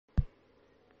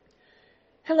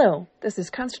Hello, this is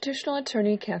Constitutional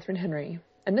Attorney Catherine Henry,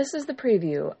 and this is the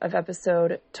preview of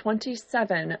episode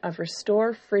 27 of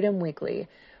Restore Freedom Weekly,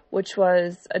 which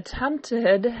was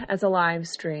attempted as a live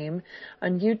stream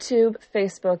on YouTube,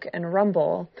 Facebook, and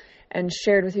Rumble, and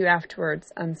shared with you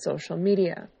afterwards on social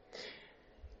media.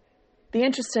 The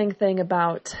interesting thing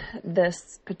about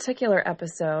this particular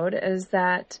episode is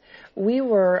that we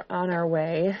were on our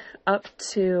way up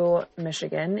to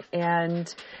Michigan,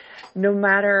 and no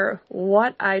matter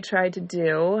what I tried to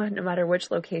do, no matter which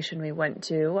location we went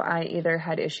to, I either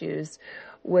had issues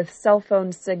with cell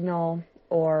phone signal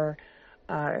or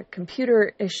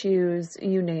computer issues,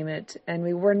 you name it, and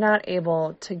we were not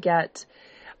able to get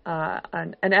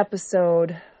an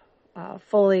episode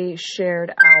fully shared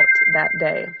out that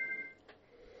day.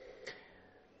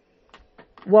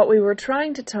 What we were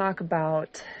trying to talk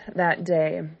about that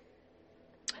day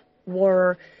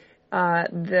were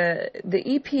the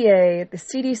EPA, the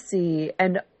CDC,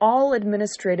 and all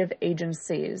administrative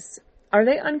agencies. Are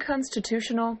they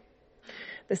unconstitutional?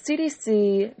 The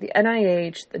CDC, the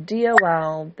NIH, the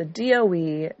DOL, the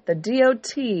DOE, the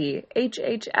DOT,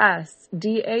 HHS,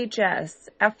 DHS,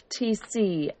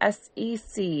 FTC,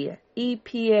 SEC,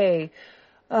 EPA.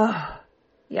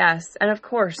 Yes, and of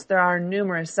course, there are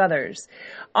numerous others.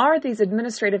 Are these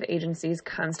administrative agencies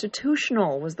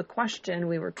constitutional, was the question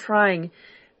we were trying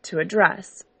to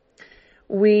address.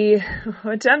 We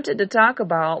attempted to talk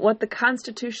about what the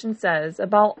Constitution says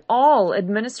about all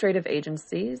administrative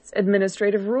agencies,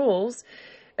 administrative rules,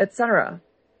 etc.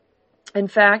 In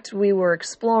fact, we were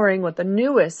exploring what the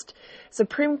newest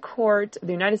Supreme Court of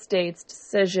the United States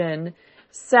decision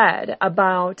said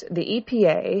about the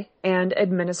EPA and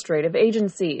administrative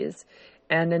agencies,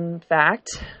 and in fact,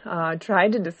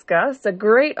 tried to discuss a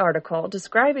great article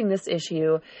describing this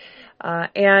issue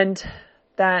and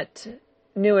that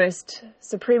newest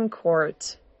Supreme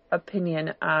Court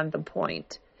opinion on the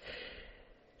point.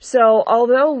 So,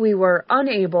 although we were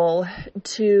unable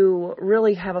to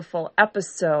really have a full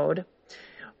episode,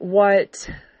 what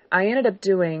I ended up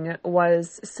doing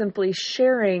was simply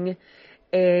sharing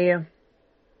a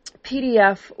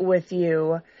PDF with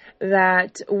you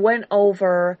that went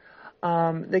over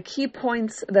the key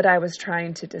points that I was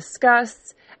trying to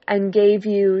discuss and gave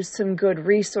you some good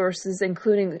resources,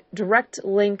 including direct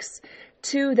links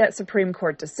to that Supreme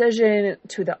Court decision,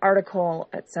 to the article,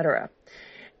 etc.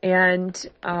 And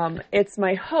it's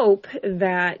my hope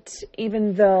that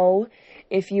even though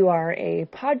if you are a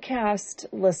podcast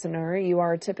listener, you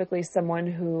are typically someone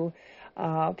who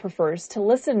prefers to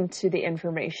listen to the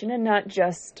information and not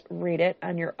just read it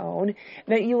on your own,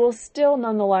 that you will still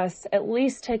nonetheless at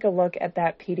least take a look at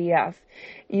that PDF.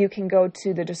 You can go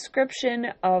to the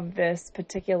description of this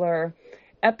particular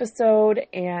episode,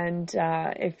 and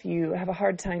if you have a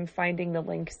hard time finding the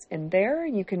links in there,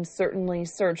 you can certainly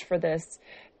search for this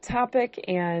topic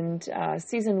and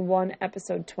Season 1,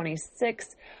 Episode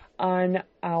 26 on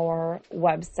our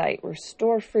website,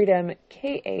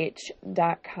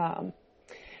 restorefreedomkh.com.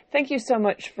 Thank you so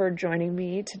much for joining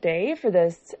me today for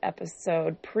this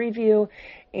episode preview,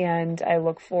 and I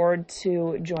look forward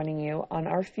to joining you on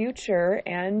our future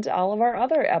and all of our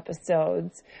other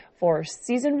episodes for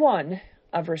Season 1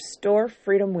 of Restore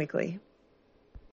Freedom Weekly.